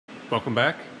Welcome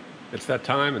back. It's that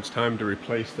time. It's time to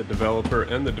replace the developer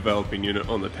and the developing unit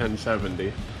on the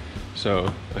 1070.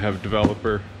 So I have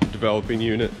developing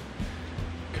unit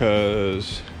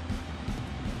because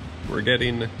we're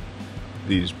getting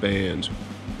these bands,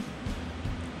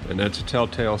 and that's a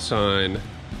telltale sign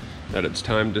that it's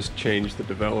time to change the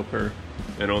developer.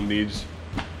 And on these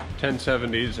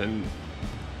 1070s and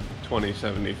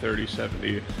 2070,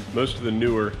 3070, most of the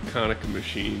newer Konica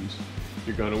machines,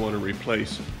 you're going to want to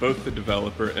replace both the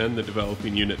developer and the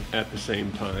developing unit at the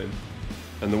same time.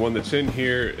 And the one that's in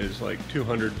here is like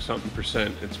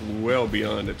 200-something%. It's well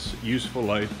beyond its useful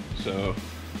life, so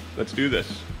let's do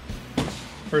this.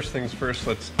 First things first,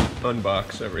 let's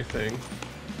unbox everything.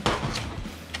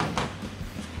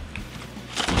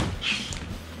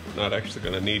 We're not actually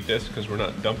going to need this because we're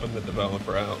not dumping the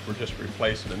developer out, we're just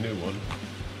replacing a new one.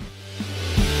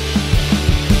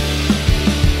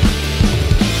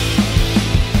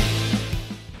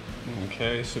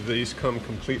 Okay, so these come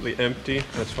completely empty.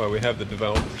 That's why we have the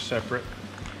developer separate.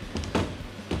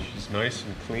 She's nice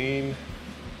and clean.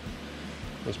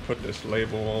 Let's put this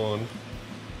label on.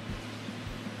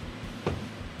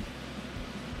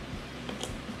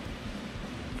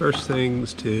 First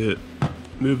thing's to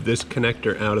move this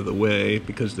connector out of the way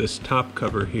because this top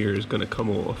cover here is going to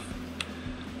come off.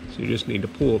 So you just need to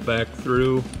pull it back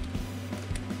through,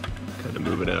 kind of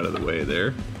move it out of the way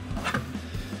there.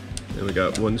 And we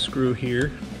got one screw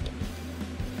here,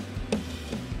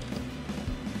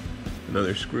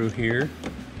 another screw here,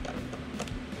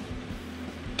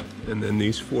 and then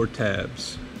these 4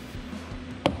 tabs.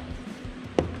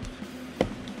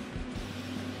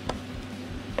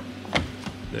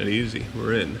 That easy,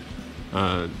 we're in.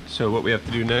 So what we have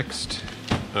to do next,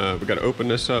 we got to open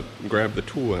this up and grab the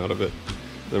tool out of it.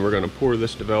 Then we're going to pour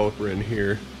this developer in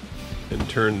here and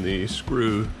turn the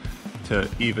screw to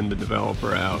even the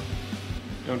developer out.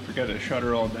 Don't forget to shut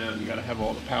her all down. You got to have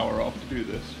all the power off to do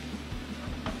this.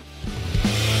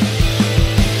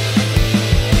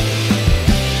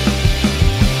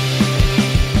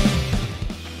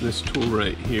 This tool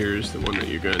right here is the one that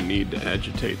you're going to need to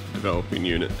agitate the developing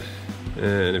unit.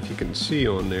 And if you can see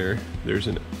on there, there's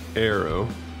an arrow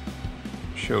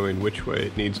showing which way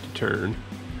it needs to turn.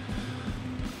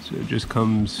 So it just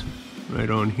comes right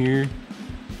on here,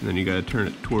 and then you got to turn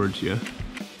it towards you.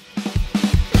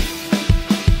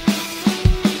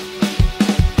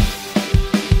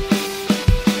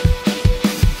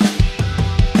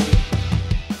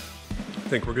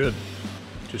 I think we're good.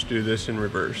 Just do this in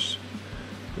reverse.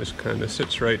 This kind of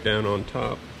sits right down on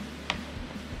top.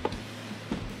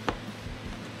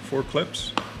 4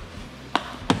 clips.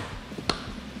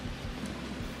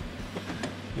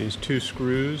 These 2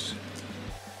 screws.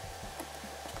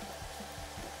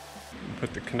 And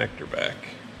put the connector back.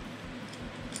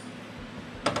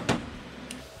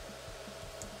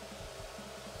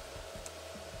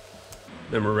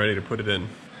 Then we're ready to put it in.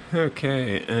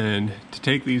 Okay, and to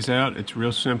take these out, it's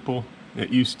real simple.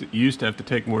 You used to have to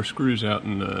take more screws out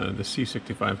in the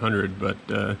C6500,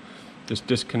 but just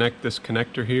disconnect this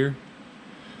connector here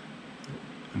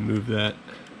and move that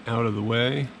out of the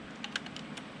way,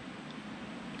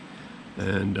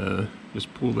 and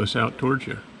just pull this out towards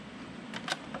you.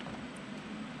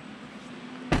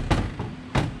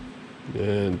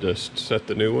 And just set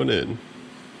the new one in.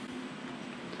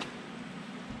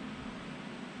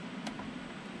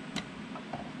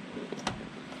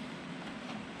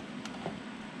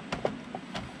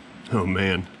 Oh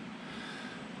man,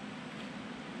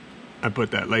 I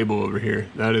put that label over here.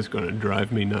 That is going to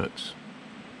drive me nuts.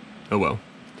 Oh well.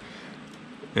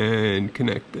 And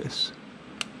connect this.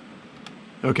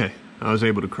 Okay, I was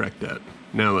able to correct that.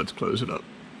 Now let's close it up.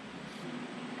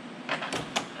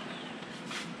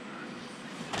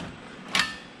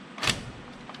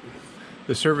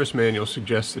 The service manual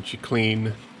suggests that you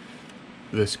clean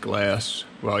this glass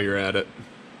while you're at it.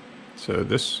 So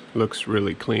this looks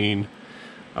really clean.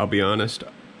 I'll be honest,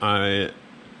 I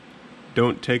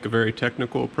don't take a very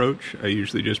technical approach. I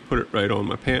usually just put it right on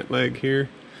my pant leg here,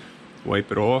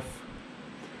 wipe it off,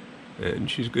 and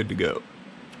she's good to go.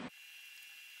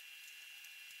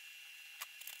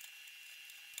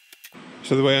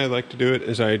 So the way I like to do it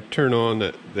is I turn on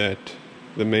the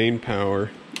main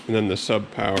power and then the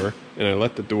sub power, and I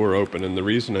let the door open. And the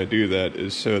reason I do that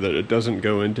is so that it doesn't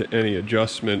go into any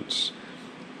adjustments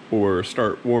or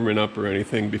start warming up or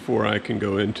anything before I can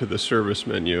go into the service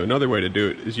menu. Another way to do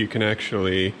it is you can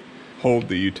actually hold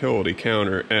the utility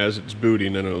counter as it's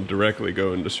booting and it'll directly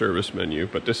go into service menu,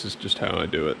 but this is just how I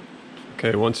do it.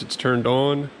 Okay, once it's turned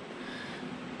on,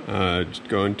 just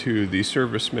go into the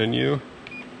service menu,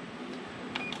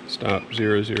 stop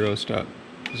 00, stop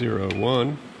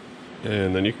 01,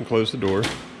 And then you can close the door.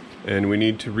 And we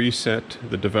need to reset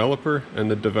the developer and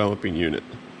the developing unit.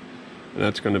 And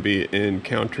that's going to be in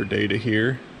counter data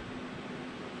here,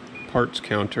 parts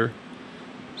counter,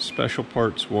 special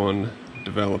parts 1,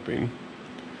 developing.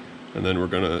 And then we're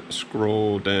going to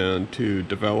scroll down to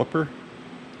developer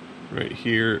right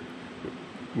here,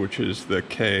 which is the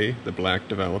K, the black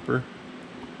developer.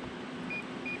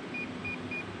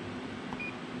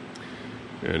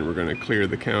 And we're going to clear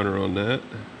the counter on that.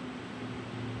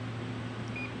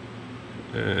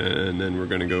 And then we're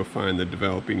going to go find the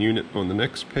developing unit on the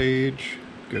next page.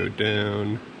 Go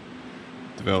down,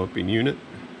 developing unit,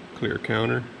 clear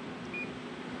counter.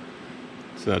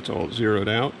 So that's all zeroed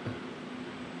out.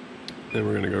 Then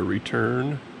we're going to go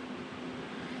return.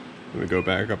 And we go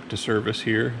back up to service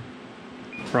here.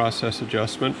 Process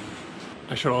adjustment.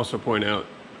 I should also point out,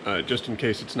 just in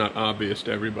case it's not obvious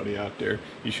to everybody out there,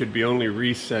 you should be only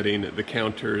resetting the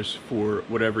counters for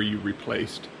whatever you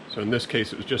replaced. So in this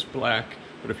case it was just black,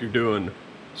 but if you're doing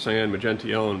cyan, magenta,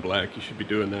 yellow, and black, you should be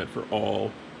doing that for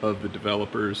all of the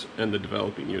developers and the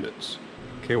developing units.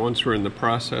 Okay, once we're in the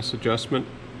process adjustment,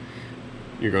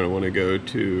 you're going to want to go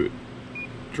to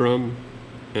drum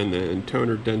and then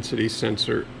toner density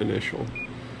sensor initial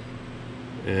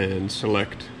and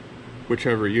select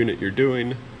whichever unit you're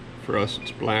doing. For us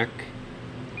it's black.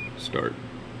 Start.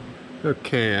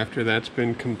 Okay, after that's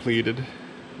been completed,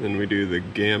 then we do the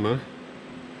gamma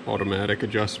automatic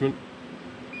adjustment.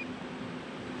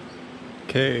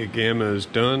 Okay, gamma is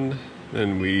done.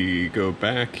 Then we go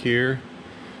back here,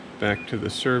 back to the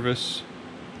service,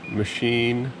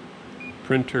 machine,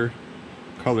 printer,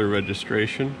 color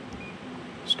registration.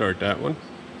 Start that one.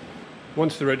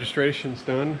 Once the registration's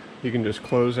done, you can just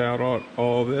close out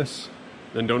all this.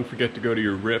 Then don't forget to go to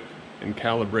your RIP and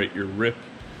calibrate your RIP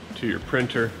to your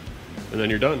printer, and then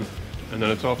you're done. And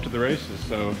then it's off to the races.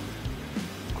 So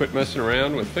quit messing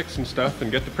around with fixing stuff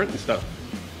and get to printing stuff.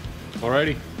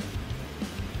 Alrighty.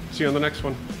 See you on the next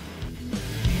one.